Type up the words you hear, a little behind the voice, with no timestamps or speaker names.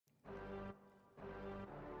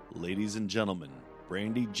Ladies and gentlemen,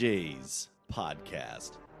 Brandy J's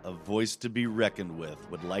podcast, A Voice to Be Reckoned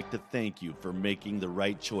With, would like to thank you for making the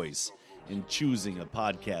right choice in choosing a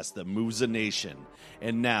podcast that moves a nation.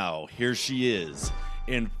 And now, here she is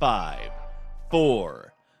in 5,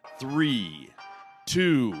 4, 3,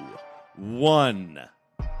 2, 1.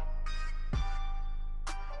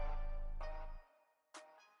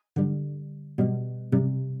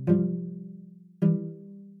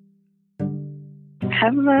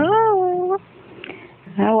 Hello.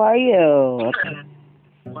 How are you?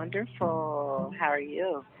 Wonderful. How are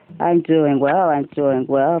you? I'm doing well.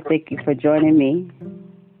 Thank you for joining me.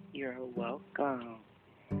 You're welcome.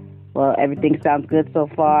 Well, everything sounds good so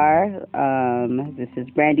far. This is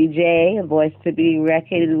Brandy J, a voice to be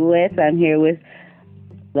reckoned with. I'm here with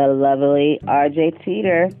the lovely RJ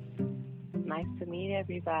Teeter. Nice to meet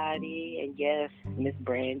everybody. And yes, Miss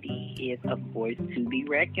Brandy is a voice to be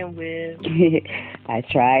reckoned with. I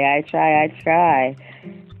try.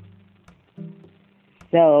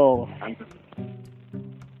 So,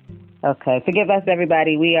 okay, forgive us,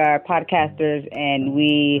 everybody. We are podcasters, and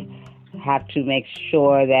we have to make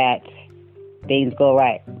sure that things go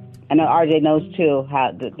right. I know RJ knows, too,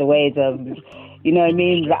 how the ways of, you know what I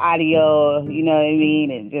mean, the audio, you know what I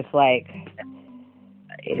mean, and just like...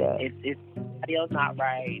 It's audio's not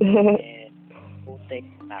right, and whole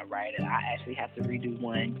thing's not right, and I actually have to redo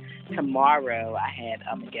one. Tomorrow, I had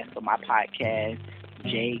a guest on my podcast,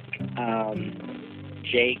 Jake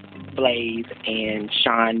Blaze and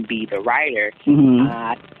Sean B, the writer.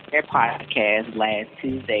 Their podcast last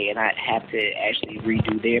Tuesday, and I have to actually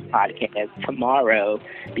redo their podcast tomorrow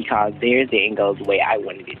because theirs didn't go the way I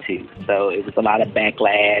wanted it to. So it was a lot of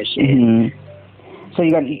backlash and. So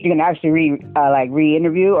you're gonna actually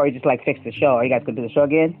re-interview, or you just like fix the show? Are you guys gonna do the show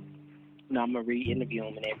again? No, I'm gonna re-interview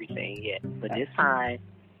them and everything. Yeah, but this time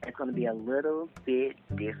it's gonna be a little bit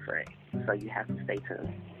different. So you have to stay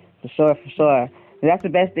tuned. For sure. And that's the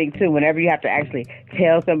best thing too. Whenever you have to actually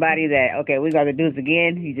tell somebody that okay, we're gonna do this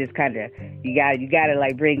again, you just kind of you gotta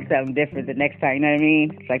like bring something different the next time. You know what I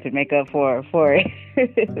mean? It's like to make up for it.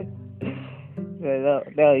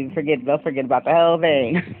 They'll forget about the whole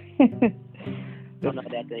thing. I know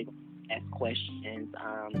that they ask questions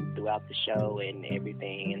throughout the show and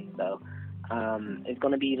everything, and so it's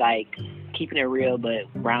going to be like keeping it real, but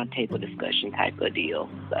round table discussion type of deal.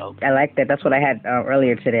 So I like that. That's what I had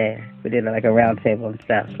earlier today. We did like a round table and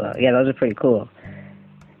stuff. So yeah, those are pretty cool.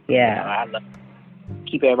 Yeah, I love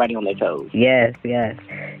keep everybody on their toes. Yes.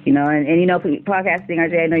 You know, and you know, podcasting,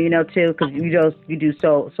 RJ, I know you know too, because you do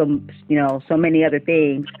so many other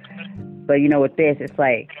things. But you know, with this, it's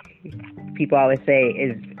like. People always say,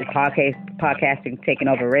 is podcasting taking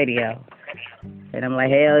over radio? And I'm like,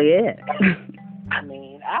 hell yeah. I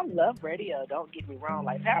mean, I love radio, don't get me wrong.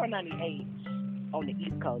 Like, Power 98 on the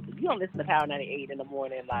East Coast, if you don't listen to Power 98 in the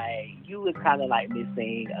morning, like, you was kind of like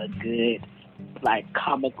missing a good, like,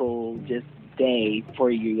 comical just day for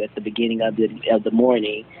you at the beginning of the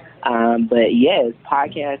morning. But yes,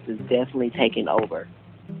 podcast is definitely taking over.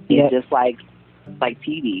 It's just like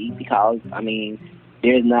TV because, I mean,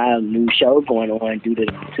 there's not a new show going on due to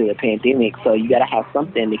the pandemic, so you got to have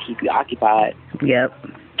something to keep you occupied. Yep.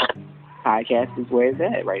 Podcast is where it's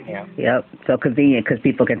at right now. Yep. So convenient because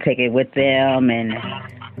people can take it with them and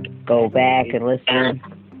go back and listen.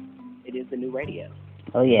 It is the new radio.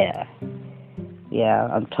 Oh, yeah. Yeah,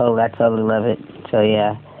 I totally love it. So,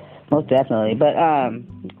 yeah, most definitely. But,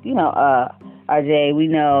 you know, RJ, we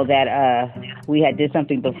know that we had did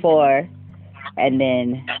something before, and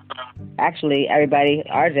then... Actually, everybody,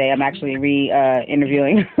 RJ, I'm actually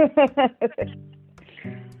interviewing. You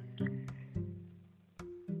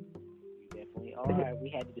definitely are. We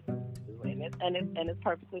had to do it, and it's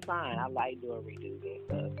perfectly fine. I like doing redos and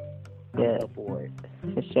stuff. Yeah, go for it.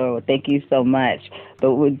 For sure. Well, thank you so much.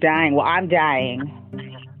 But we're dying. Well, I'm dying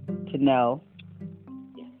to know.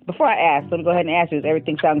 Before I ask, let me go ahead and ask you: does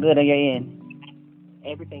everything sound good on your end?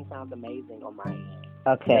 Everything sounds amazing on my end.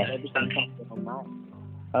 Okay. Everything sounds good on my end.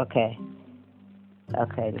 Okay.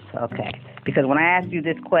 Because when I ask you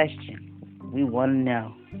this question, we want to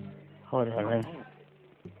know. Hold on.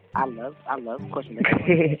 I love questions.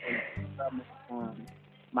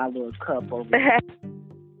 My little cup over there.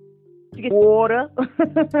 You get water. I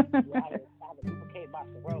duplicate my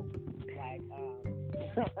throat.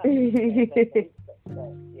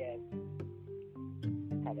 Yes.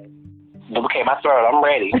 Duplicate my throat. I'm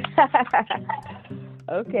ready.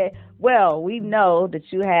 Okay. Well, we know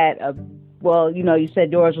that you had you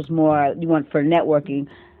said yours was more, you went for networking,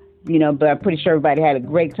 but I'm pretty sure everybody had a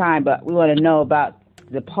great time, but we want to know about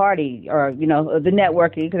the party or, the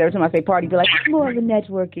networking, because every time I say party, you're like, it's more of the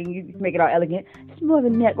networking. You make it all elegant. more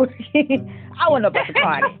than networking. I want to know about the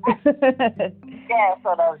party. Yeah,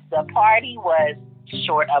 so the party was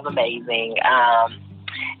short of amazing.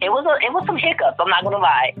 It was some hiccups. I'm not gonna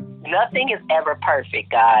lie. Nothing is ever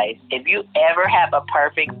perfect, guys. If you ever have a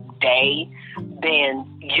perfect day, then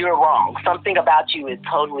you're wrong. Something about you is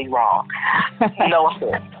totally wrong. No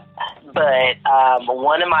offense. But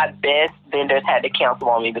one of my best vendors had to cancel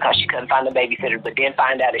on me because she couldn't find a babysitter, but then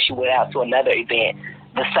find out that she went out to another event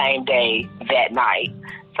the same day that night.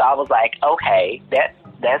 So I was like, okay,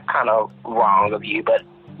 that's kind of wrong of you, but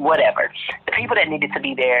whatever. The people that needed to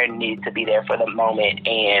be there for the moment,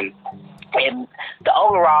 and the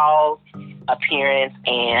overall appearance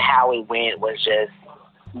and how it went was just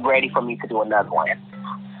ready for me to do another one.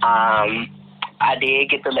 I did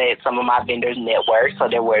get to let some of my vendors network. So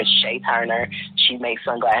there was Shay Turner. She makes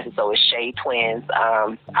sunglasses, so it's Shay Twins.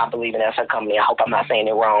 I believe that's her company. I hope I'm not saying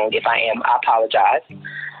it wrong. If I am, I apologize.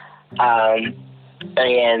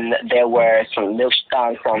 And there were some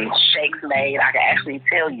shakes made. I can actually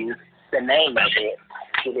tell you the name of it.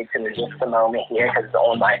 Give it to me just a moment here because it's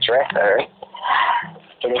on my dresser.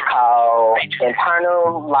 It is called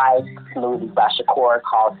Internal Life Smoothies by Shakur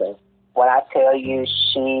Carlson. When I tell you,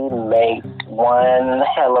 she makes one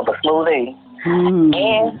hell of a smoothie.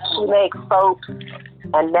 And she makes soaps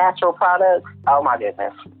and natural products. Oh my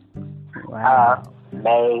goodness. Wow.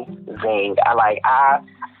 Amazing.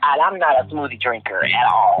 I'm not a smoothie drinker at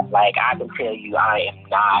all. Like, I can tell you I am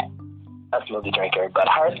not a smoothie drinker, but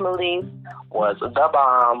her smoothies was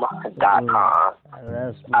thebomb.com. I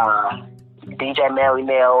love smoothies. DJ Melly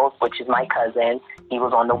Mills, which is my cousin, he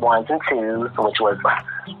was on the ones and twos, which was,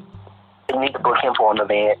 you need to book him for an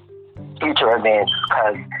event, future events,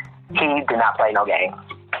 because he did not play no game.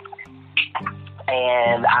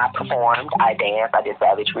 And I performed, I danced, I did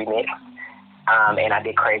Savage Remix, and I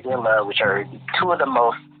did Crazy in Love, which are two of the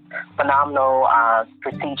most phenomenal,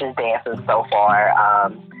 prestigious dances so far.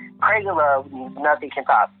 Crazy in Love, nothing can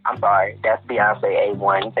top. I'm sorry, that's Beyonce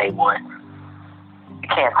A1, day one. You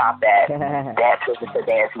can't top that. That's just a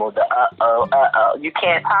dance move. The you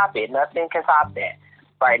can't top it. Nothing can top that.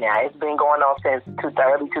 Right now, it's been going on since the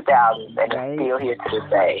early 2000s, and it's still here to this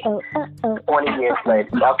day. 20 years later,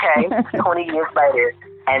 okay? 20 years later,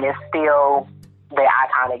 and it's still the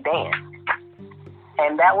iconic dance.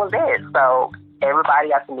 And that was it. So everybody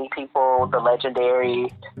got to meet people. The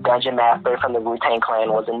legendary Dungeon Master from the Wu-Tang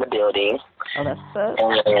Clan was in the building. Oh, that's so.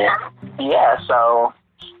 And, yeah, so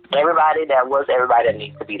everybody that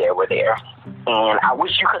needs to be there were there. And I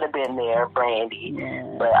wish you could have been there, Brandy,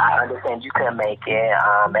 but I understand you couldn't make it.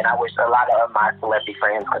 And I wish a lot of my celebrity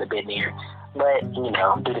friends could have been there. But, due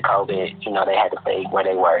to COVID, they had to stay where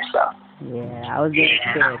they were, so. Yeah, I was there in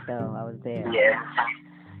spirit, though. I was there. Yeah.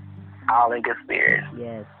 All in good spirits.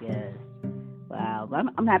 Yes. Wow.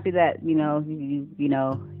 I'm happy that, you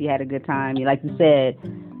had a good time. Like you said,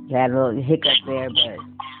 you had a little hiccup there, but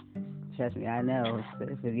trust me, I know.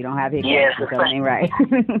 If you don't have hiccups, something ain't right.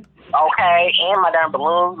 Okay, and my darn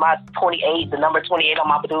balloon, the number 28 on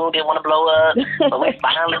my balloon didn't want to blow up. But we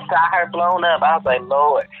finally got her blown up. I was like,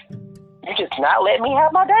 Lord, you just not let me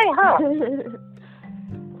have my day, huh?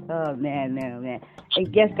 Oh, man. And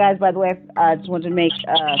yes, guys, by the way, I just wanted to make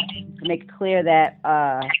it clear that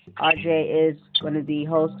RJ is one of the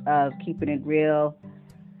hosts of Keeping It Real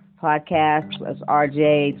podcast. It's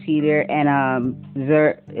RJ, Teeter, and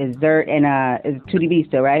Zert, and is 2DB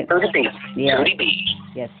still, right? 2DB. Yeah. 2DB.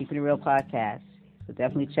 Yes, Keeping It Real podcast. So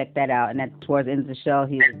definitely check that out. And then towards the end of the show,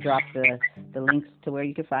 he'll drop the links to where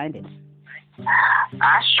you can find it.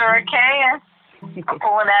 I sure can. I'm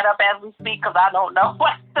pulling that up as we speak because I don't know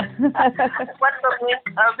what the link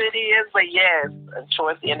of it is. But yes,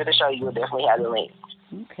 towards the end of the show, you will definitely have the link.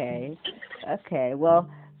 Okay. Well,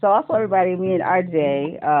 so also everybody, me and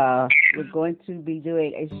RJ, we're going to be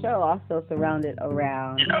doing a show also surrounded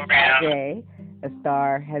around RJ. A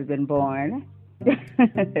star has been born.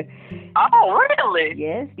 Oh, really?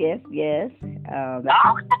 Yes.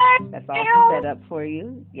 That's all set up for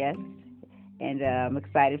you. Yes. And I'm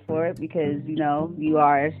excited for it because, you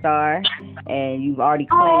are a star and you've already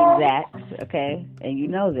claimed that, okay? And you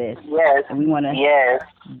know this. Yes. And we want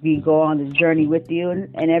to go on this journey with you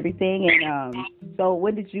and everything. And so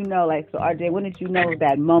when did you know, RJ, when did you know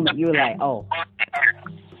that moment you were like, oh,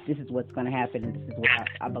 this is what's going to happen and this is where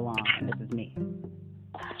I belong and this is me?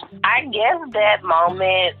 I guess that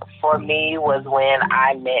moment for me was when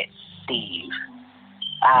I met Steve.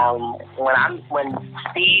 When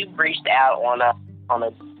Steve reached out on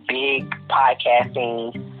a big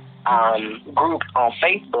podcasting group on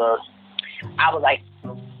Facebook, I was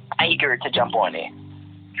eager to jump on it.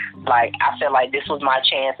 I felt like this was my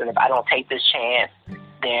chance, and if I don't take this chance,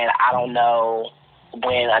 then I don't know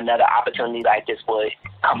when another opportunity like this would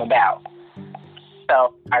come about.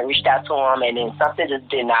 So I reached out to him, and then something just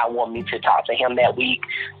did not want me to talk to him that week.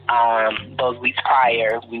 Those weeks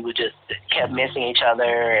prior, we would just kept missing each other,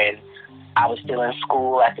 and I was still in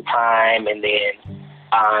school at the time. And then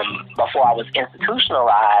before I was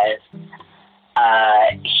institutionalized,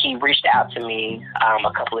 he reached out to me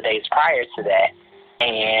a couple of days prior to that,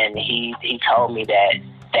 and he told me that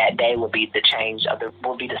that day would be the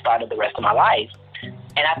start of the rest of my life.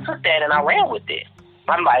 And I took that and I ran with it.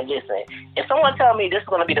 I'm like, listen, if someone tell me this is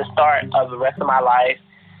going to be the start of the rest of my life,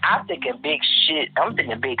 I'm thinking big shit.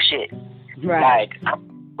 Right. Like,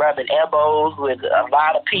 I'm rubbing elbows with a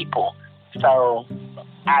lot of people. So,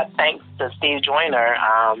 thanks to Steve Joyner,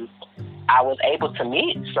 I was able to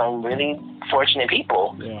meet some really fortunate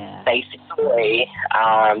people. Yeah. Stacey Joy,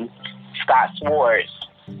 Scott Swartz,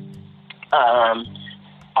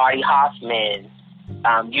 Artie Hoffman,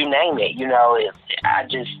 you name it. You know, I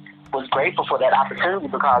just was grateful for that opportunity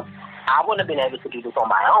because I wouldn't have been able to do this on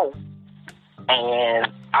my own. And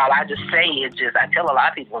all I just say is I tell a lot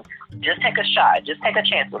of people, just take a shot, just take a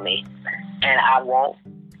chance with me, and you won't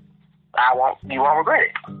regret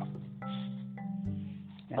it.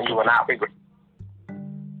 You will not regret it.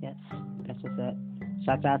 Yes, that's what's up.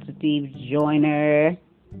 Shout out to Steve Joyner.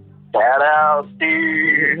 Shout out,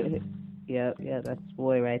 Steve. Yeah, that's the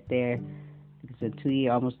boy right there. It's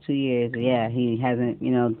almost 2 years. Yeah, he hasn't,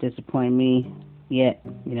 disappointed me yet.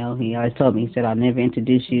 He always told me, he said, I'll never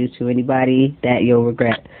introduce you to anybody that you'll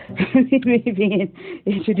regret being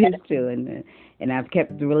introduced to. And I've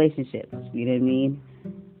kept the relationships, you know what I mean?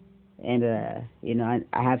 And,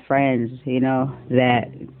 I have friends, that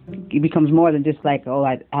it becomes more than just like, oh,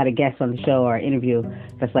 I had a guest on the show or an interview.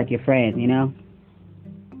 That's like your friend,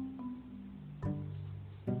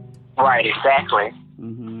 Right, exactly.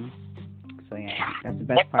 Mm-hmm. So, yeah, that's the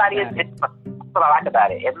best part. Everybody is different. That's what I like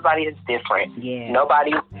about it. Everybody is different. Yeah.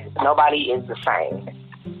 Nobody is the same.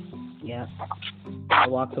 Yeah. All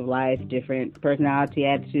walks of life, different personality,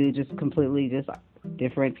 attitude, just completely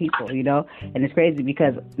different people, And it's crazy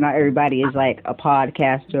because not everybody is like a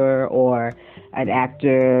podcaster or an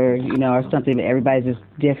actor, or something, but everybody's just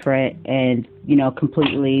different and,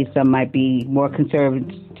 completely. Some might be more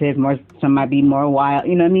conservative, some might be more wild,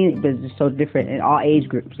 you know what I mean? But it's just so different in all age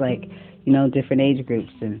groups, like, different age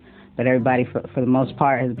groups. But everybody, for the most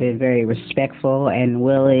part, has been very respectful and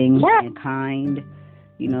willing and kind,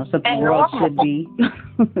 something the world should be.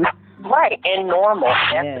 Right, and normal.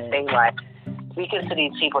 That's the thing, like, speaking to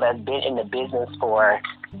these people that's been in the business for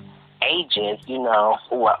ages,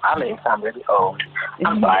 well, I may sound really old.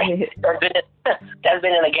 I'm sorry. that's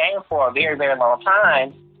been in the game for a very, very long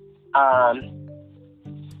time.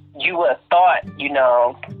 You would have thought,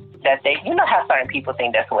 that they, how certain people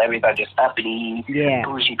think that celebrities are just uppity,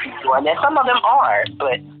 bougie people, and then some of them are,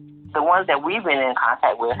 but the ones that we've been in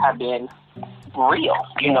contact with have been real,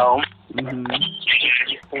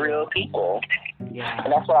 real people. Yeah.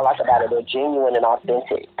 And that's what I like about it. They're genuine and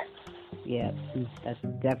authentic. Yeah, that's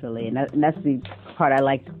definitely. And that's the part I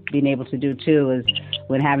like being able to do, too, is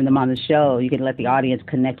when having them on the show, you can let the audience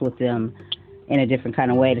connect with them in a different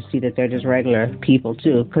kind of way to see that they're just regular people,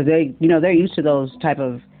 too. Because they're used to those type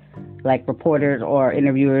of, like, reporters or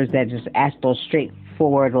interviewers that just ask those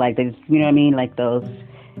straightforward, like, they just, like those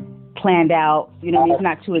planned out, it's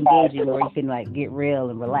not too engaging where you can, like, get real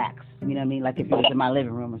and relax. Like if you was in my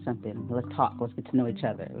living room or something, let's talk, let's get to know each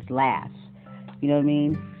other, let's laugh. You know what I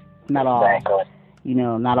mean? Not all,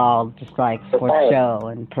 not all just like for show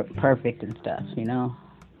and perfect and stuff, Yeah.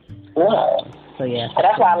 So yeah. So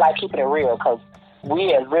that's why I like keeping it real, because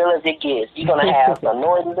we as real as it gets. You're gonna have some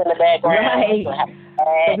noises in the background. Right.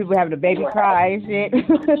 Some people having a baby cry and shit.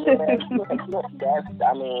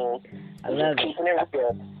 I love it.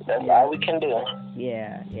 That's all we can do.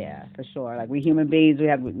 Yeah, for sure. Like, we human beings, we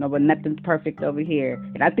have nothing's perfect over here,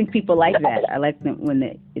 and I think people like that. I like them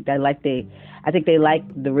I think they like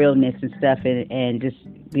the realness and stuff, and just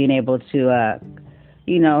being able to,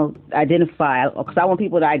 identify. Because I want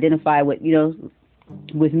people to identify with,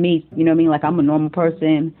 with me. You know what I mean? Like, I'm a normal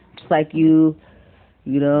person, just like you.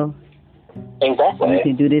 Exactly. We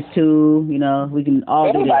can do this too, we can all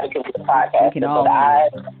Anybody do this. Can do a podcast. We can all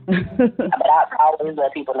But I always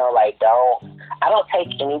let people know, like, I don't take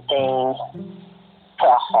anything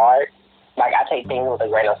to heart. Like, I take things with a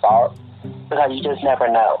grain of salt because you just never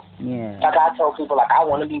know. Yeah. Like, I told people, like, I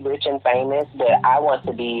want to be rich and famous, but I want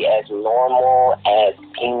to be as normal as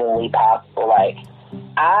humanly possible. Like,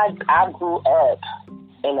 I grew up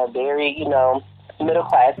in a very,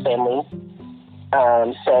 middle-class family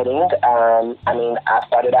setting. I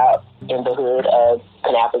started out in the hood of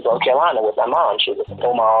Kannapolis, North Carolina with my mom. She was a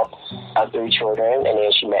single mom of 3 children, and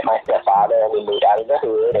then she met my stepfather, and we moved out of the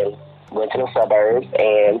hood and went to the suburbs.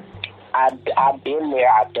 And I've been there,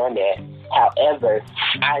 I've done that. However,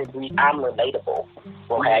 I'm relatable,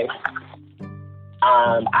 okay?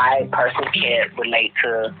 I personally can't relate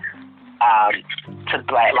to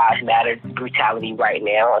Black Lives Matter brutality right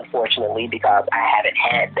now, unfortunately, because I haven't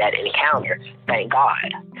had that encounter, thank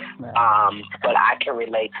God. Right. But I can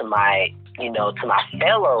relate to my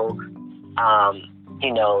fellow,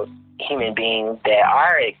 human beings that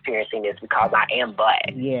are experiencing this because I am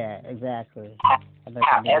Black. Yeah, exactly.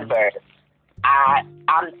 However, I'm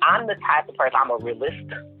the type of person, I'm a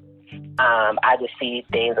realist. I just see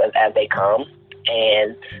things as they come.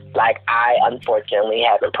 And, like, I unfortunately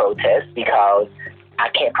haven't protested because I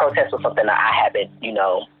can't protest with something that I haven't,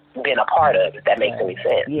 been a part of, if that makes any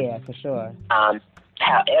sense. Yeah, for sure.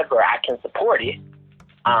 However, I can support it.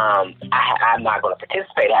 I'm not going to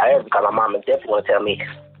participate, however, because my mom is definitely going to tell me,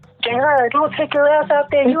 January, don't take your ass out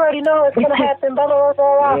there. You already know it's going to happen, blah, blah,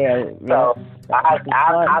 blah, blah. Yeah, so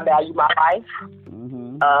I value my life.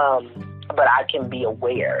 Mm-hmm. But I can be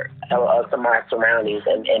aware of my surroundings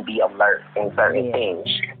and be alert in certain things.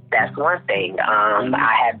 That's one thing.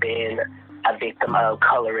 I have been a victim of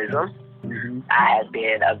colorism. Mm-hmm. I have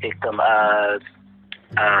been a victim of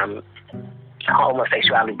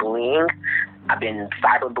homosexuality bullying. I've been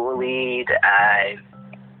cyberbullied. I've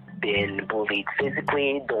been bullied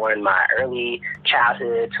physically during my early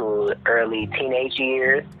childhood to early teenage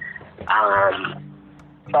years.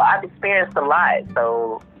 So I've experienced a lot.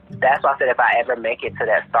 So that's why I said if I ever make it to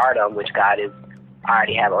that stardom, which God has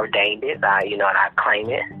already have ordained it, and I claim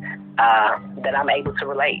it, then I'm able to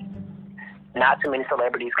relate. Not too many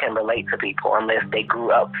celebrities can relate to people unless they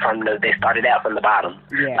grew up they started out from the bottom.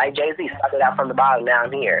 Yeah. Like Jay-Z started out from the bottom, now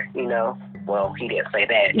I'm here, Well, he didn't say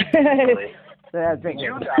that. But,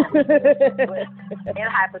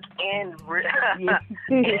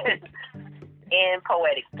 in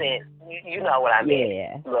poetic sense, you know what I mean.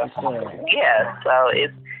 Yeah, sure. Yeah, so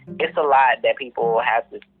it's a lot that people have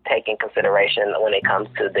to take in consideration when it comes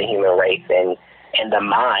to the human race and the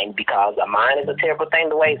mind, because the mind is a terrible thing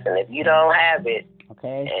to waste, and if you don't have it,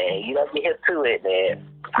 and you don't get hit to it, then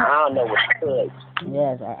I don't know what's good.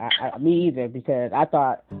 Yes, I me either, because I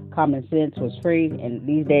thought common sense was free, and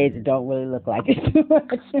these days it don't really look like it too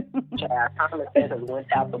much. Yeah, common sense has went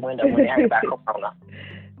out the window when they heard about Corona.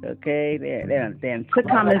 Okay, they took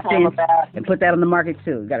common sense and put that on the market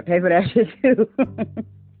too. You got to pay for that shit too.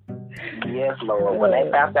 Yes, Lord. When they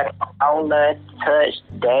found that Corona touched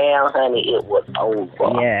down, honey, it was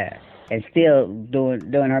over. Yeah, and still doing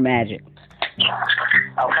her magic.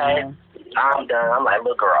 Okay, I'm done. I'm like,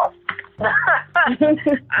 little girl.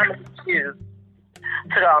 I'm excused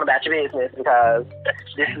to go on about your business because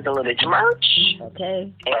this is a little bit too much.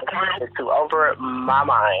 Okay. And it's too over my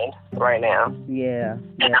mind right now. Yeah,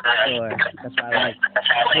 for sure. That's why I like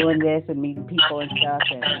doing this and meeting people and stuff,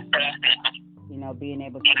 and being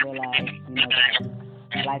able to realize,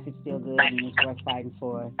 that life is still good and it's worth fighting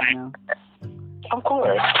for, Of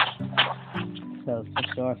course. So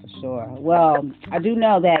for sure. Well, I do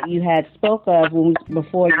know that you had spoke of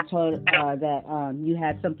before you told that you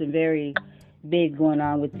had something very big going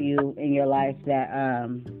on with you in your life that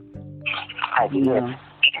that's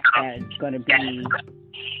going to be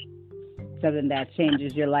something that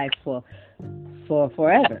changes your life for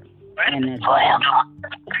forever. And it's, do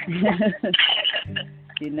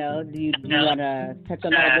you want to touch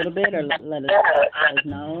on that a little bit, or let us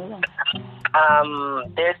know?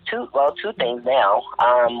 There's two things now.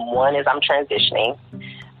 One is I'm transitioning,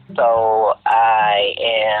 so I'll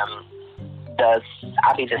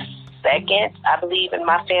be the second, I believe, in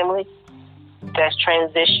my family that's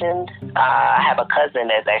transitioned. I have a cousin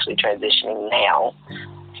that's actually transitioning now,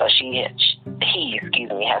 so he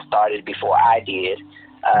has started before I did.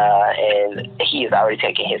 And he is already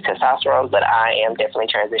taking his testosterone, but I am definitely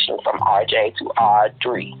transitioning from RJ to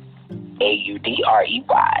Audrey, Audrey,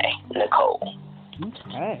 Nicole.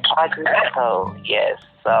 Okay. Audrey Nicole, yes.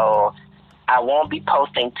 So I won't be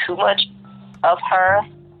posting too much of her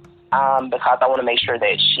because I want to make sure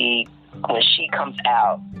that when she comes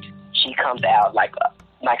out like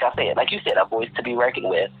I said, like you said, a voice to be reckoned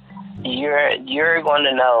with. You're going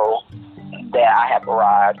to know that I have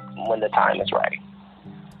arrived when the time is right.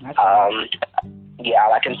 All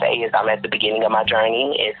I can say is I'm at the beginning of my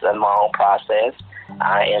journey. It's a long process.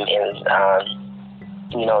 I am in,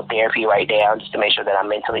 therapy right now just to make sure that I'm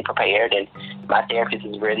mentally prepared, and my therapist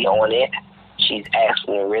is really on it. She's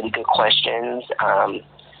asking me really good questions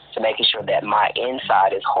to making sure that my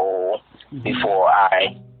inside is whole before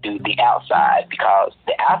I do the outside, because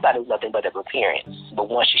the outside is nothing but an appearance. But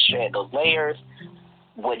once you shred those layers,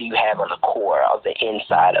 what do you have on the core of the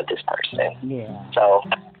inside of this person? Yeah. So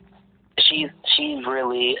she's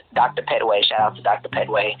really Dr. Petway. Shout out to Dr.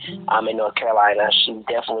 Petway in North Carolina. She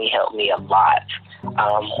definitely helped me a lot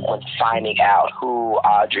with finding out who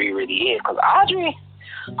Audrey really is. Because Audrey,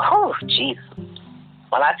 oh, jeez.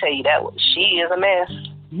 When I tell you that, she is a mess.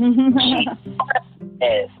 She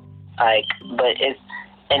is. Like, but it's,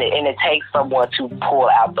 and it takes someone to pull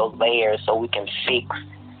out those layers so we can fix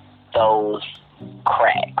those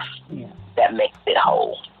cracks that makes it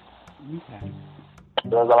whole. Okay.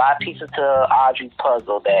 There's a lot of pieces to Audrey's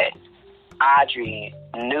puzzle that Audrey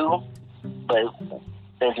knew, but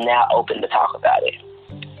is now open to talk about it.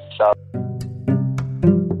 So.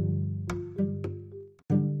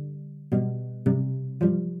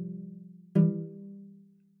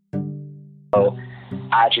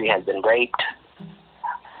 Audrey has been raped.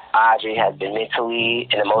 Audrey has been mentally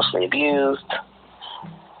and emotionally abused.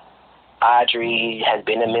 Audrey has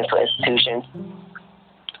been in mental institutions.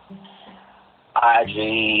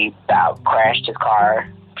 Audrey about crashed her car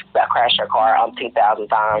 10,000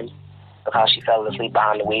 times because she fell asleep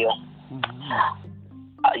behind the wheel.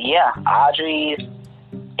 Audrey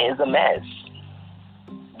is a mess.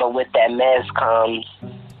 But with that mess comes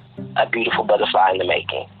a beautiful butterfly in the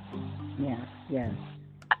making. Yeah.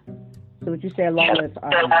 So would you say along with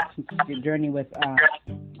your journey with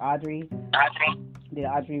Audrey, did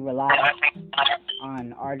Audrey rely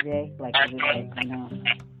on RJ? Like, was it like, you know?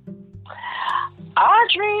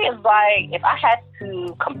 Audrey is like, if I had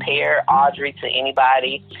to compare Audrey to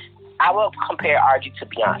anybody, I would compare Audrey to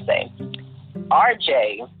Beyonce.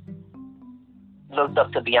 RJ looked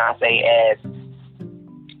up to Beyonce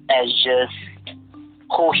as just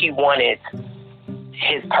who he wanted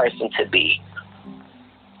his person to be.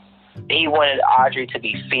 He wanted Audrey to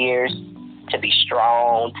be fierce, to be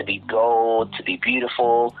strong, to be bold, to be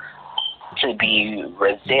beautiful, to be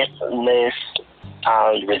relentless,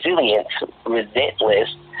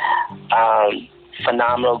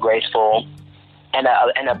 phenomenal, graceful, and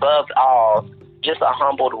above all, just a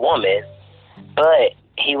humbled woman. But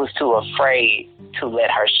he was too afraid to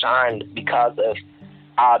let her shine because of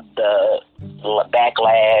all the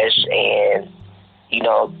backlash and, you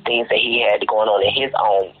know, things that he had going on in his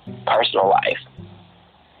own personal life.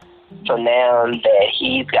 So now that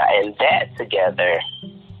he's gotten that together,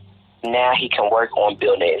 now he can work on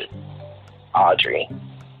building Audrey.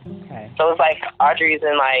 Okay. So it's like Audrey's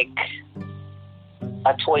in like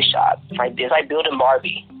a toy shop. It's like building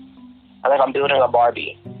Barbie. I'm building a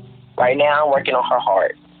Barbie. Right now I'm working on her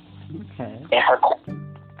heart. Okay. And her core.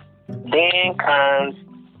 Then comes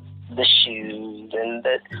the shoes and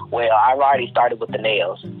I've already started with the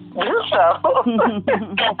nails. So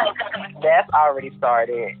that's already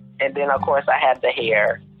started. And then of course I have the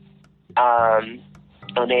hair. And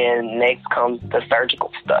then next comes the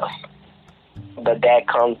surgical stuff. But that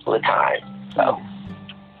comes with time. So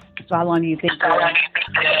how long do you think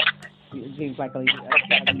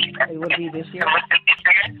it would be this year?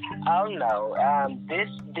 Oh no. This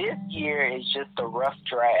year is just a rough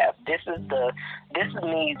draft. This is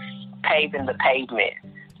me paving the pavement.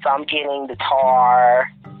 So I'm getting the tar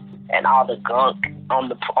and all the gunk on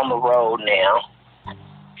the road now.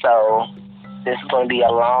 So this is going to be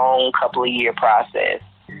a long couple of year process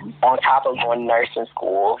on top of going to nursing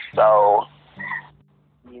school. So,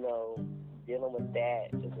 you know, dealing with that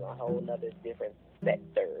is a whole nother different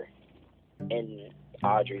sector in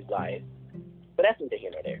Audrey's life. But that's neither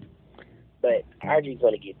here nor there. But Audrey's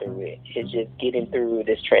going to get through it. It's just getting through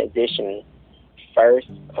this transition first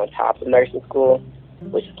on top of nursing school,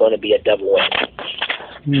 which is going to be a double win.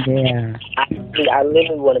 Yeah. I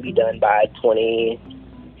literally want to be done by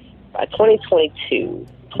 2022,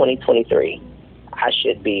 2023. I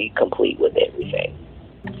should be complete with everything.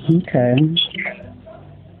 Okay.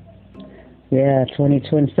 Yeah,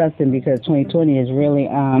 2020 something, because 2020 is really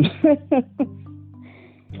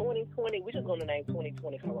 2020, we're just going to name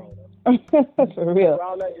 2020 Corona. For real.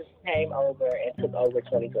 Corona just came over and took over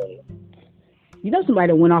 2020. You know,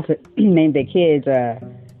 somebody went off and named their kids, I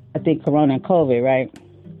think, Corona and COVID, right?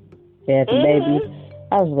 They had some babies.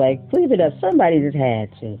 I was like, leave it up. Somebody just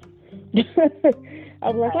had to. I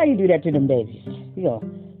was like, why you do that to them babies? You know,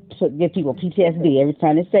 give people PTSD every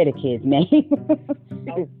time they say the kid's name.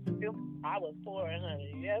 I was 400.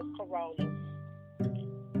 Yes, Corona.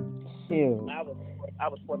 Shoot. I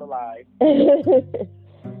was for the life.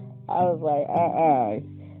 I was like,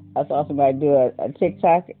 I saw somebody do a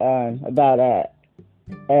TikTok about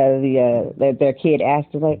their kid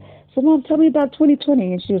asked her, like, so Mom, tell me about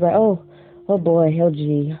 2020, and she was like, oh oh boy,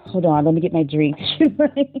 LG, hold on, let me get my drink. She's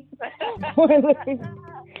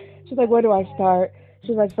like, where do I start?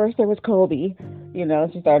 She's like, first there was Kobe. You know,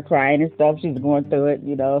 she started crying and stuff. She was going through it,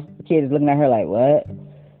 you know. The kids looking at her like, what?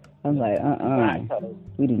 I'm like,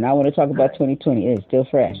 we do not want to talk about 2020. It's still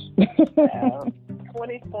fresh.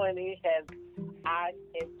 2020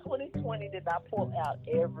 if 2020 did not pull out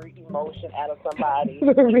every emotion out of somebody,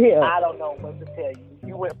 for real. I don't know what to tell you.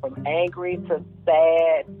 You went from angry to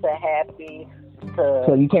sad to happy to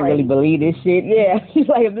so you can't really believe this shit. Yeah, she's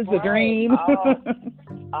like, is this a dream?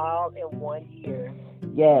 all in 1 year.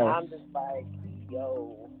 Yeah. I'm just like,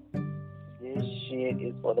 yo, this shit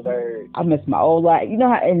is for the birds. I miss my old life. You know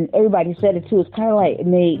how, and everybody said it too, it's kind of like it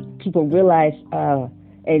made people realize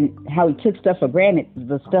and how we took stuff for granted,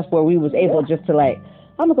 the stuff where we was able just to like,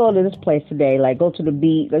 I'm going to go to this place today, like go to the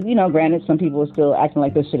beach. Like, you know, granted, some people are still acting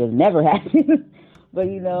like this shit has never happened. But,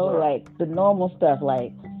 you know, like the normal stuff,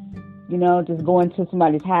 like, you know, just going to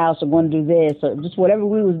somebody's house or going to do this or just whatever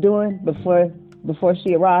we was doing before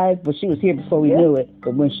she arrived. But she was here before we knew it.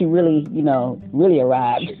 But when she really, you know, really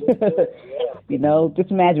arrived, you know,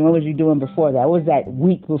 just imagine what was you doing before that? What was that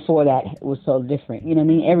week before that was so different? You know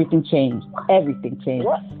what I mean? Everything changed. Everything changed.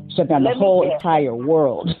 Shut down the whole entire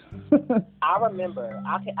world. I remember,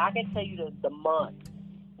 I can tell you the month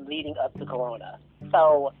leading up to Corona.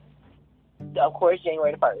 So, of course,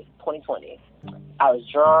 January 1st, 2020. I was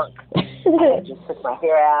drunk. I had just took my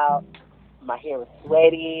hair out. My hair was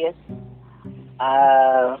sweaty.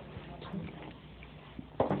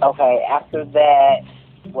 Okay, after that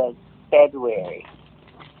was February.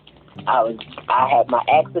 I had my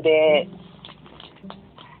accident,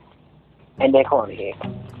 and then Corona hit. I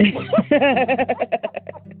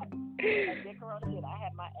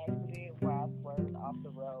had my accident where I swerved off the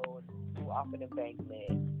road, flew off an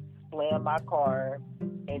embankment, slammed my car,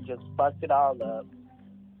 and just fucked it all up.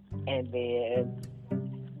 And then,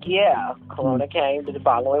 Corona came to the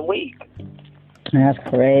following week. That's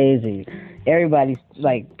crazy. Everybody's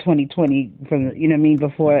like 2020 from, you know what I mean,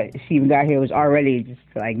 before she even got here was already just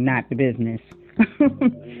like not the business. Not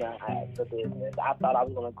the business. I thought I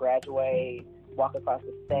was going to graduate, walk across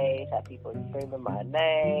the stage, have people screaming my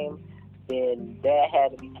name. Then that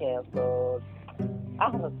had to be canceled. I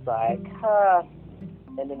was like,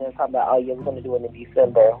 And then they're talking about, oh, yeah, we're going to do it in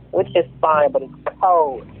December, which is fine, but it's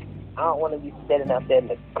cold. I don't want to be sitting out there in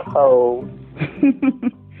the cold.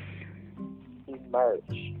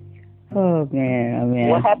 Merch. Oh man.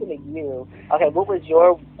 What happened to you? Okay, what was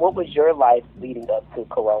your life leading up to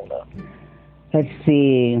Corona? Let's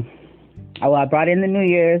see. Well, I brought in the New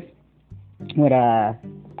Year's with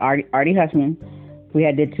Artie Hushman. We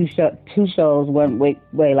had did two shows. One way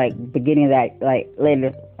like beginning of that, like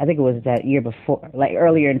later. I think it was that year before, like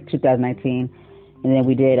earlier in 2019, and then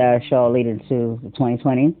we did a show leading to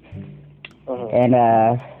 2020. And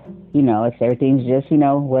you know, it's everything's just, you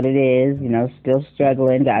know, what it is, you know, still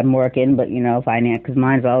struggling, I'm working, but, you know, finance, because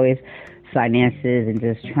mine's always finances and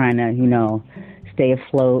just trying to, you know, stay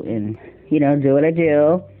afloat and, you know, do what I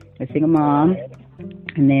do, a single mom.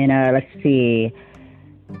 And then, let's see,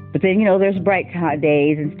 but then, you know, there's bright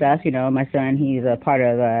days and stuff, you know, my son, he's a part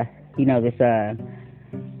of, you know, this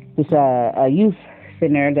youth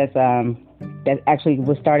center that's, that actually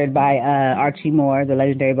was started by Archie Moore, the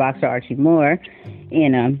legendary boxer Archie Moore,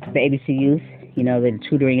 in the ABC Youth. You know, the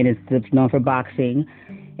tutoring and it's known for boxing.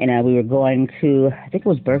 And we were going to, I think it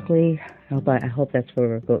was Berkeley. I hope that's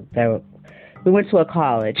where we went to a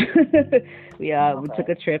college. We took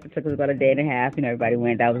a trip. It took us about a day and a half, and everybody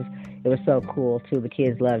went. It was so cool too. The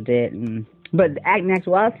kids loved it. But in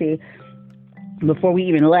actuality, before we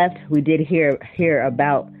even left, we did hear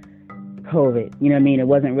about COVID. You know what I mean? It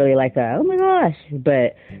wasn't really like oh my gosh,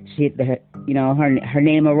 but you know, her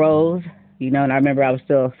name arose. You know, and I remember I was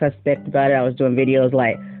still suspect about it. I was doing videos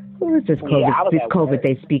like, who is this COVID? Yeah, this COVID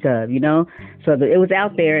they speak of, you know? So it was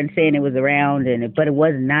out there and saying it was around, but it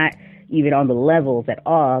was not even on the levels at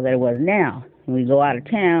all that it was now. When we go out of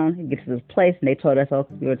town and get to this place, and they told us,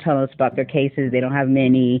 they were telling us about their cases. They don't have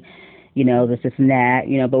many, you know, this and that,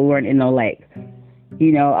 you know, but we weren't in no like,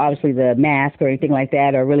 you know, obviously the mask or anything like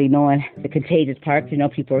that, or really knowing the contagious parts. You know,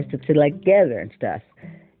 people are sitting like together and stuff.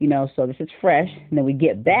 You know, so this is fresh. And then we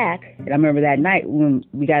get back, and I remember that night when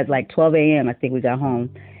we got like 12 a.m., I think we got home.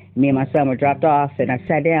 Me and my son were dropped off, and I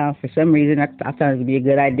sat down. For some reason, I thought it would be a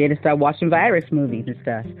good idea to start watching virus movies and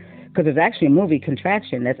stuff. Because there's actually a movie,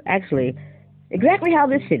 Contraction, that's actually exactly how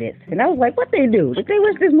this shit is. And I was like, what they do? Did they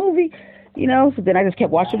watch this movie? You know, so then I just kept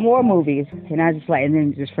watching more movies. And I just like, and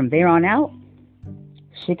then just from there on out,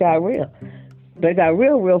 shit got real. But it got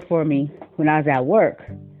real for me when I was at work.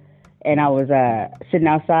 and I was sitting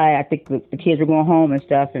outside. I think the kids were going home and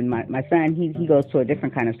stuff, and my son, he goes to a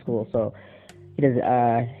different kind of school, so he does,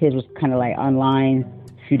 his was kind of like online,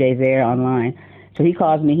 a few days there, online. So he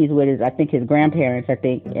calls me, he's with his grandparents,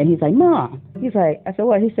 and he's like, Mom, he's like, I said,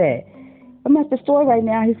 what? He said, I'm at the store right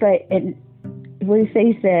now. He's like, and what did he say?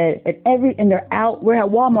 He said, and they're out, we're at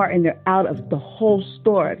Walmart, and they're out of the whole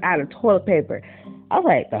store, out of toilet paper. I was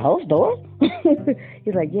like, the whole store?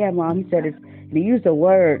 He's like, yeah, Mom. He said, he used a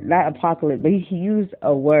word, not apocalypse, but he used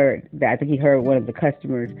a word that I think he heard one of the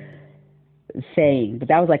customers saying. But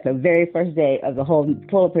that was like the very first day of the whole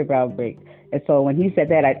toilet paper outbreak. And so when he said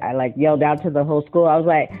that, I like yelled out to the whole school. I was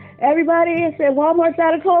like, everybody, I said, Walmart's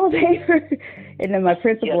out of toilet paper. And then my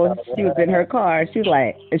principal, she was in her car. She was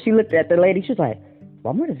like, and she looked at the lady. She was like,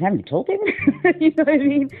 Walmart doesn't have any toilet paper? You know what I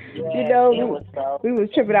mean? Yeah, we was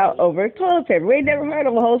tripping out over toilet paper. We ain't never heard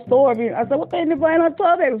of a whole store. I said, what they buying on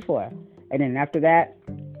toilet paper for? And then after that,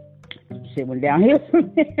 shit went downhill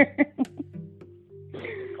from there.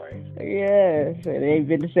 Yeah, so it ain't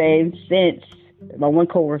been the same since. My one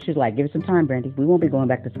coworker, she's like, give it some time, Brandy. We won't be going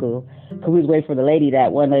back to school. Because we was waiting for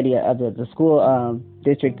one lady of the school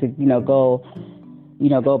district to,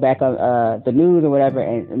 go back on the news or whatever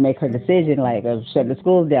and make her decision, like, of shutting the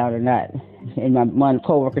schools down or not. And my one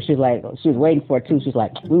coworker, she was waiting for it too. She's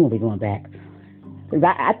like, we won't be going back. Because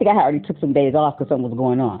I think I had already took some days off because something was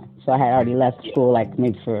going on. So I had already left school, like,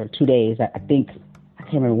 maybe for 2 days. I think, I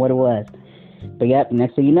can't remember what it was. But, yep,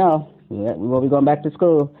 next thing you know, we will be going back to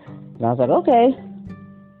school. And I was like, okay.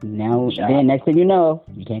 Now, then next thing you know,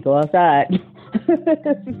 you can't go outside.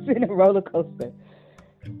 It's in a roller coaster.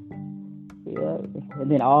 Yeah. And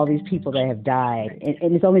then all these people that have died.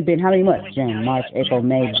 And it's only been how many months? June, March, April,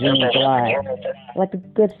 May, June, July. Like a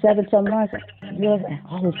good 7-some months. You know,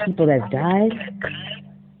 all those people that died.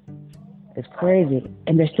 It's crazy.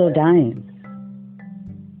 And they're still dying.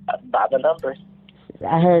 By the numbers.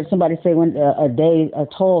 I heard somebody say a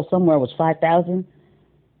toll somewhere was 5,000.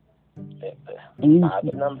 And you got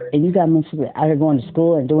me out here going to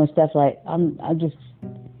school and doing stuff like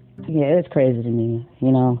it's crazy to me,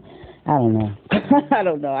 you know. I don't know. I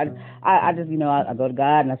don't know. I just, I go to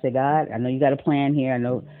God and I say, God, I know you got a plan here. I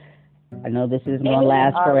know this isn't going to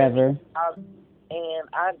last forever.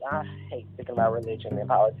 I hate thinking about religion and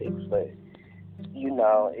politics, but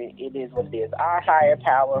it is what it is. Our higher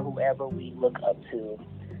power, whoever we look up to,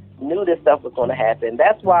 knew this stuff was going to happen.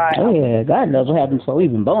 That's why. Oh yeah, God knows what happened before we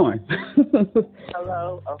even born.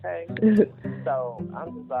 Hello, okay. So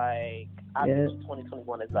I'm just like, I think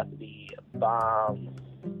 2021 is about to be a bomb.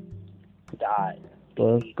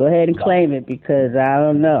 Well, go ahead and claim it because I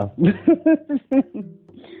don't know.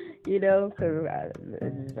 Because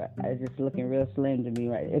it's just looking real slim to me,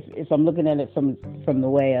 right? If I'm looking at it from the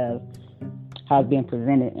way of how it's being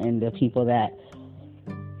presented and the people that,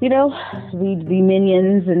 the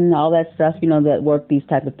minions and all that stuff, that work these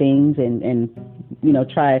type of things and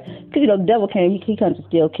try, because, the devil he comes to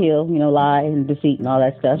steal, kill, lie and deceit and all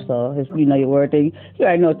that stuff. So if you know your word, then you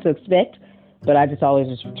already know what to expect. But I just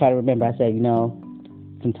always try to remember, I say,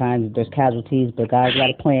 sometimes there's casualties, but God's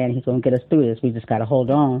got a plan. He's going to get us through this. We just got to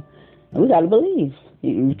hold on. And we got to believe.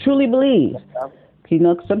 You truly believe.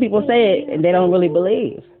 Some people say it and they don't really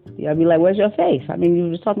believe. I'd be like, where's your faith? I mean, you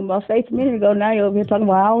were just talking about faith a minute ago. Now you're over here talking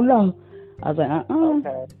about, I don't know. I was like,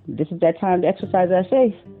 Okay. This is that time to exercise that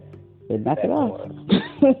faith. But knock it off.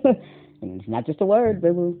 And it's not just a word,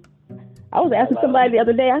 baby. I was asking somebody the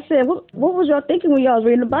other day, I said, what was y'all thinking when y'all was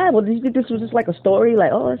reading the Bible? Did you think this was just like a story?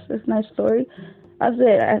 Like, oh, it's a nice story? I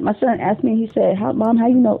said, my son asked me, he said, Mom, how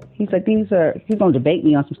you know? He's like, he's going to debate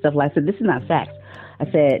me on some stuff. Like, I said, this is not facts. I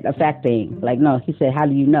said, a fact thing. Like, no. He said, how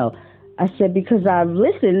do you know? I said, because I've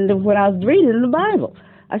listened when I was reading the Bible.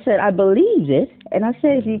 I said, I believed it. And I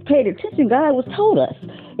said, if you paid attention, God was told us.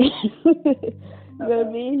 You know what I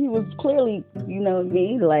mean? He was clearly,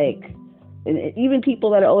 like, and even people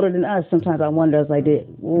that are older than us, sometimes I wonder, I was like,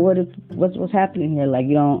 what's happening here? Like,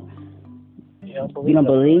 you don't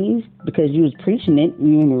believe because you was preaching it,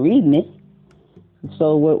 you were reading it.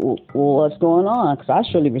 So what's going on? Because I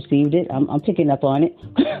surely received it. I'm picking up on it.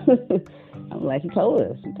 I'm like, he told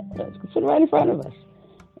us. Put it right in front of us.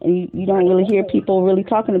 And you don't really hear people really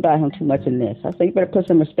talking about him too much in this. I say you better put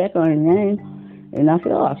some respect on his name and knock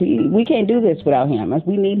it off. We can't do this without him.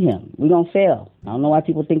 We need him. We don't fail. I don't know why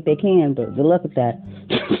people think they can, but good luck with that.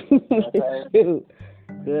 Okay.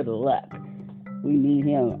 Good luck. We need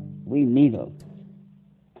him. We need him.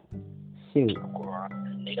 Shoot.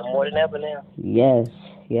 Need him more than ever now. Yes.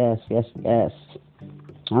 I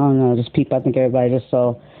don't know. Just people. I think everybody just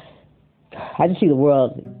so. I just see the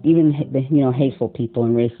world, even hateful people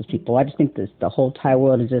and racist people. I just think the whole entire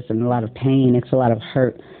world is just in a lot of pain. It's a lot of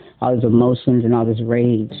hurt, all these emotions and all this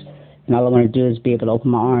rage. And all I want to do is be able to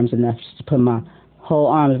open my arms enough to put my whole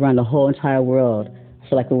arms around the whole entire world. I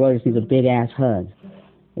feel like the world just needs a big-ass hug.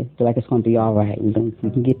 I feel like it's going to be all right. We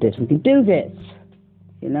can get this. We can do this.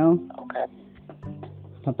 You know? Okay.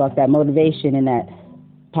 About that motivation and that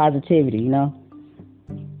positivity, you know?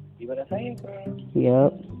 You better say it, bro.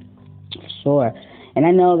 Yep. Sure. And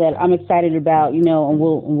I know that I'm excited about, you know, and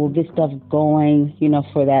we'll get stuff going, you know,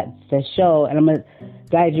 for the show. And I'm going to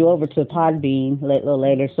guide you over to Podbean a little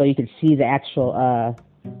later so you can see the actual,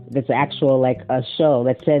 there's an actual, like, a show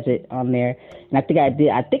that says it on there. And I think I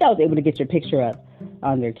was able to get your picture up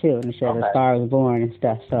on there, too. And it said The Star Was Born and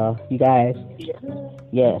stuff. So, you guys,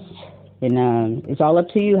 yes. And it's all up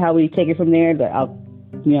to you how we take it from there. But I'll,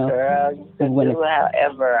 you know. Girl, you can do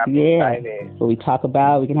however. I'm excited. What we talk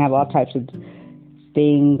about, we can have all types of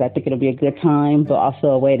things. I think it'll be a good time, but also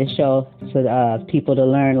a way to show to people to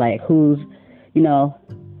learn, like, who's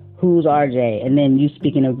RJ. And then you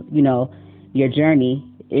speaking of, you know, your journey,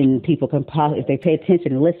 and people can if they pay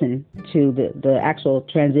attention and listen to the actual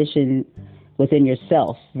transition within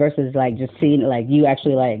yourself versus like just seeing like you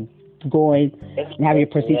actually like going and having your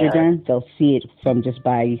procedure done, they'll see it from just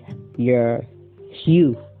by the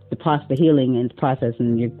healing and process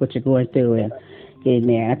and what you're going through and getting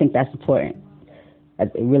there. And I think that's important.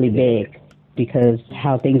 That's really big because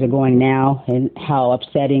how things are going now and how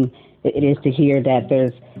upsetting it is to hear that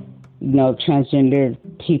there's, you know, transgender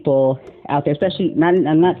people out there, especially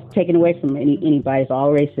I'm not taking away from anybody, it's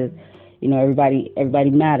all races, you know, everybody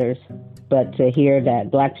matters. But to hear that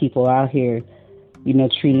Black people are out here, you know,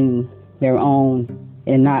 treating their own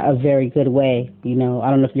in not a very good way, you know. I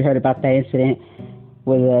don't know if you heard about that incident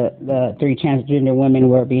where the 3 transgender women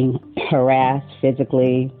were being harassed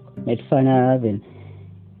physically, made fun of, and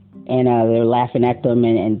they were laughing at them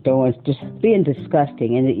and throwing, just being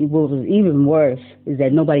disgusting. And what was even worse is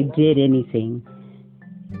that nobody did anything.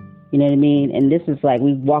 You know what I mean? And this is like,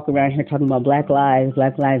 we walk around here talking about Black Lives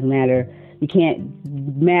Matter. You can't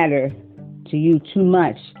matter to you too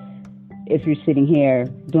much if you're sitting here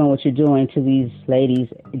doing what you're doing to these ladies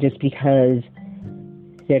just because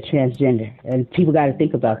they're transgender. And people got to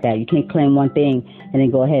think about that. You can't claim one thing and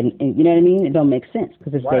then go ahead and you know what I mean? It don't make sense.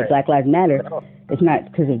 Because if they Black Lives Matter, it's not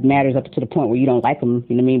because it matters up to the point where you don't like them,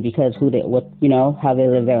 you know what I mean? Because how they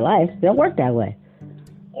live their life, they don't work that way.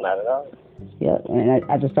 Not at all. Yeah, and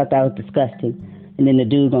I just thought that was disgusting. And then the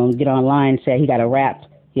dude gonna get online and say he got a rap.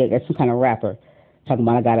 Yeah, that's some kind of rapper talking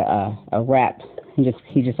about I got a rap.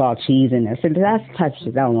 He just all cheesing. I said that's the type of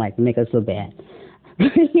shit I don't like to make us look bad.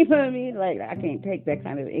 You know what I mean? Like I can't take that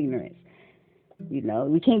kind of ignorance. You know,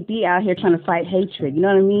 we can't be out here trying to fight hatred. You know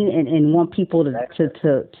what I mean? And want people to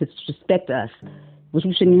respect us, which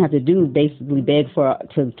we shouldn't even have to do. Basically, beg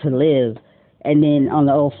to live. And then on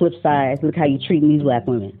the old flip side, look how you treating these Black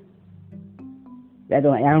women. That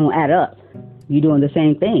don't add up. You doing the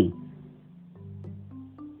same thing.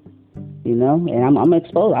 You know, and I'm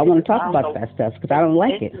exposed. I want to talk about that stuff because I don't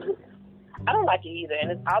like it. I don't like it either,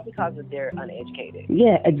 and it's all because of they're uneducated.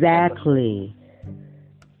 Yeah, exactly.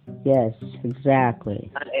 Yes,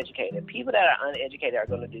 exactly. Uneducated. People that are uneducated are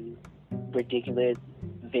going to do ridiculous,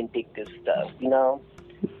 vindictive stuff, you know?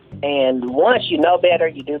 And once you know better,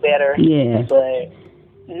 you do better. Yeah. But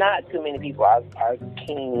not too many people are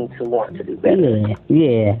keen to want to do better.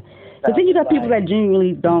 Yeah. But then you got people that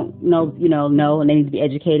genuinely don't know, and they need to be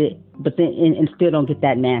educated, but then and still don't get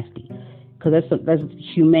that nasty. Because that's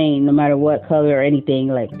humane, no matter what color or anything.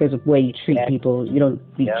 Like, there's a way you treat people. You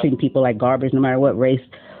don't be treating people like garbage, no matter what race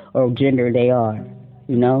or gender they are,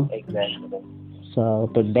 you know? Exactly. So,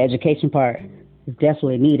 but the education part is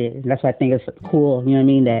definitely needed. And that's why I think it's cool, you know what I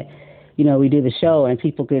mean, that, you know, we do the show and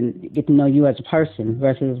people can get to know you as a person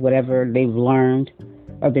versus whatever they've learned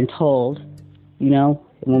or been told, you know?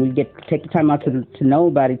 And when we take the time out to know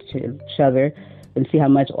about each other and see how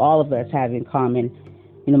much all of us have in common,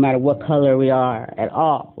 no matter what color we are at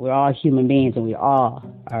all. We're all human beings and we all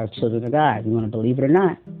are children of God. You want to believe it or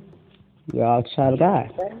not. We're all a child of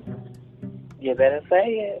God. You better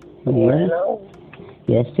say it.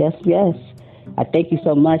 Yeah. Yes. I thank you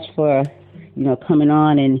so much for, coming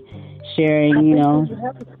on and sharing,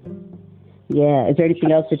 Yeah. Is there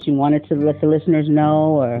anything else that you wanted to let the listeners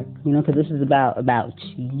know or, because this is about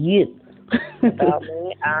you. About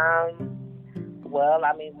me? Well,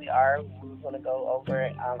 I mean, we're going to go over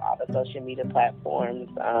all the social media platforms.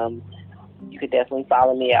 You could definitely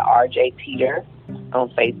follow me at RJ Teeter on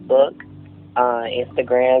Facebook.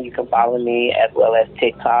 Instagram, you can follow me as well as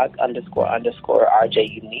TikTok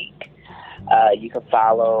 _RJ Unique. You can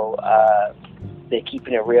follow the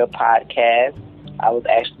Keeping It Real podcast. I was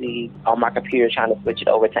actually on my computer trying to switch it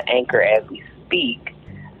over to Anchor as we speak.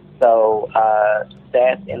 so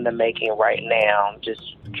that's in the making right now. I'm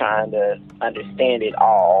just trying to understand it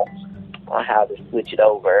all on how to switch it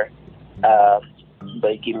over.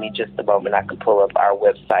 But give me just a moment. I can pull up our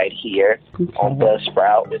website here on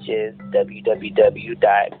Buzzsprout, which is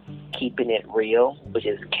www.keepingitreal, which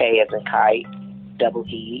is K as in kite, double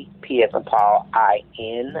E, P as in Paul,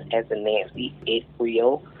 I-N as in Nancy,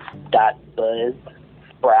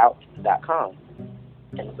 itreal.buzzsprout.com.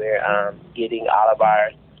 And we're getting all of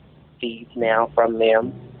our feeds now from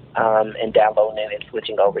them and downloading it and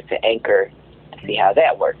switching over to Anchor to see how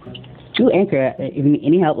that works. To Anchor, if you need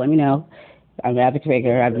any help, let me know. I'm an advocate for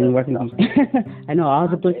Anchor. I've been working. I know all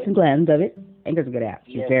the books and glands of it. Anchor's a good app.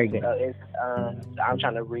 It's very good. So it's, I'm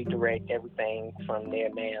trying to redirect everything from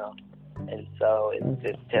there now. And so it's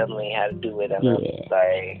just telling me how to do it. And I'm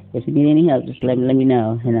like, if you need any help, just let me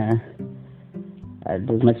know. And I'll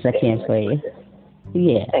do as much as I can for you.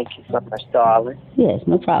 Yeah. Thank you so much, darling. Yes,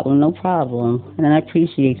 no problem. And I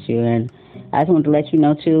appreciate you. And I just wanted to let you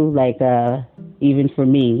know, too, like, even for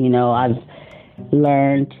me, I've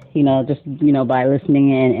learned, just, by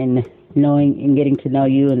listening and knowing and getting to know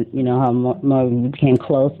you and, how more we became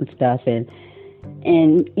close and stuff. And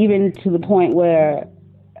even to the point where,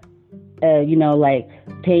 like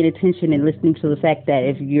paying attention and listening to the fact that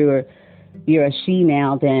if you're a she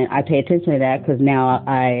now, then I pay attention to that because now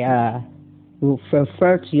I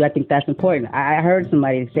refer to you. I think that's important. I heard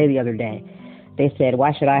somebody say the other day, they said,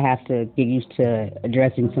 why should I have to get used to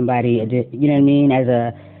addressing somebody, you know what I mean, as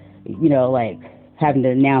a, like having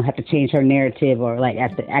to now have to change her narrative or like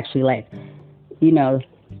have to actually like,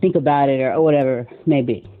 think about it or whatever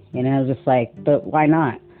maybe. And I was just like, but why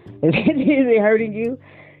not? Is it hurting you?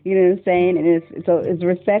 You know what I'm saying? And it's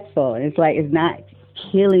respectful. And it's like, it's not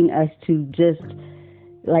killing us to just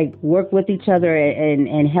like work with each other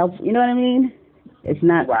and help, you know what I mean? It's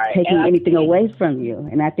not taking anything away from you.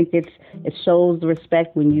 And I think it shows the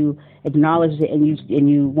respect when you acknowledge it and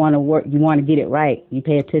you want to work, you want to get it right. You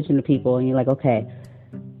pay attention to people and you're like, okay,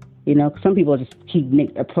 some people just keep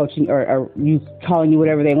approaching or you calling you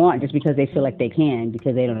whatever they want just because they feel like they can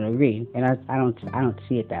because they don't agree. And I don't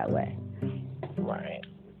see it that way. Right.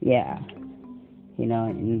 Yeah.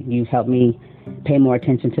 And you've helped me pay more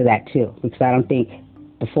attention to that too, because I don't think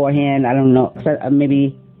beforehand, I don't know,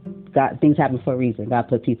 maybe things happen for a reason. God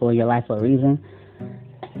put people in your life for a reason,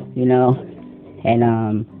 and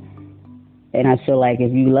I feel like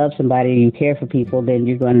if you love somebody, you care for people, then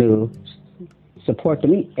you're going to support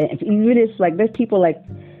them. Even if like there's people like,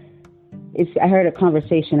 I heard a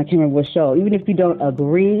conversation, I can't remember what show. Even if you don't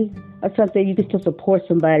agree or something, you can still support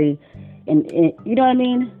somebody, and you know what I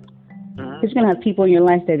mean. You're going to have people in your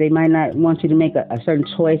life that they might not want you to make a certain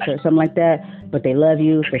choice or something like that, but they love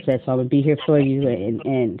you. They said, so I'm going to be here for you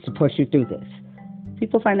and support you through this.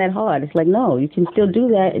 People find that hard. It's like, no, you can still do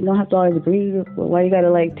that and don't have to always agree. Well, why you got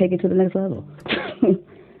to, like, take it to the next level?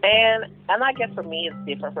 and I guess for me, it's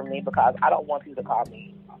different for me because I don't want people to call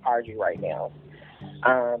me Argy right now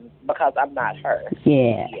because I'm not her.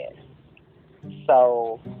 Yeah. Yes.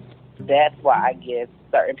 So that's why I guess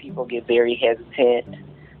certain people get very hesitant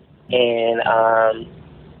and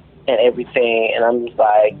everything, and I'm just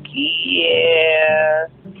like, yeah,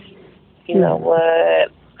 you know what?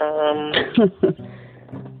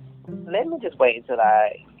 Let me just wait until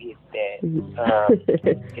I get that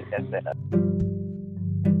set up.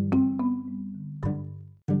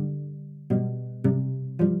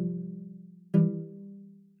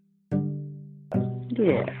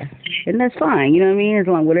 Yeah, and that's fine. You know what I mean? As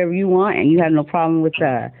long as whatever you want, and you have no problem with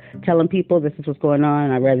telling people this is what's going on.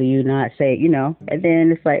 I'd rather you not say, and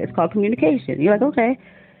then it's like it's called communication. You're like, okay,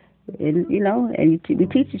 and we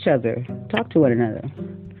teach each other, talk to one another.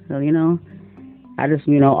 So I just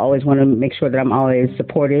always want to make sure that I'm always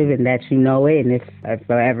supportive and that you know it. And if I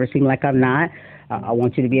ever seem like I'm not, I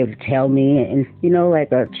want you to be able to tell me, and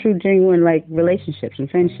like a true, genuine like relationships and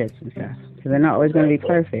friendships and stuff, because they're not always going to be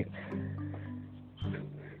perfect.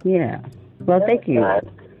 Yeah. Well, thank you.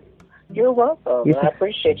 You're welcome. I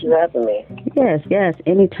appreciate you having me. Yes.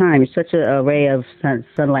 Anytime. You're such a ray of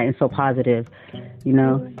sunlight and so positive,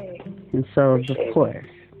 And so, of course.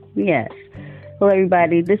 Yes. Well,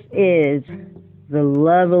 everybody, this is the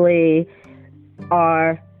lovely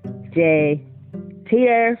R.J.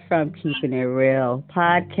 Teeter from Keeping It Real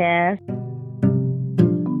podcast.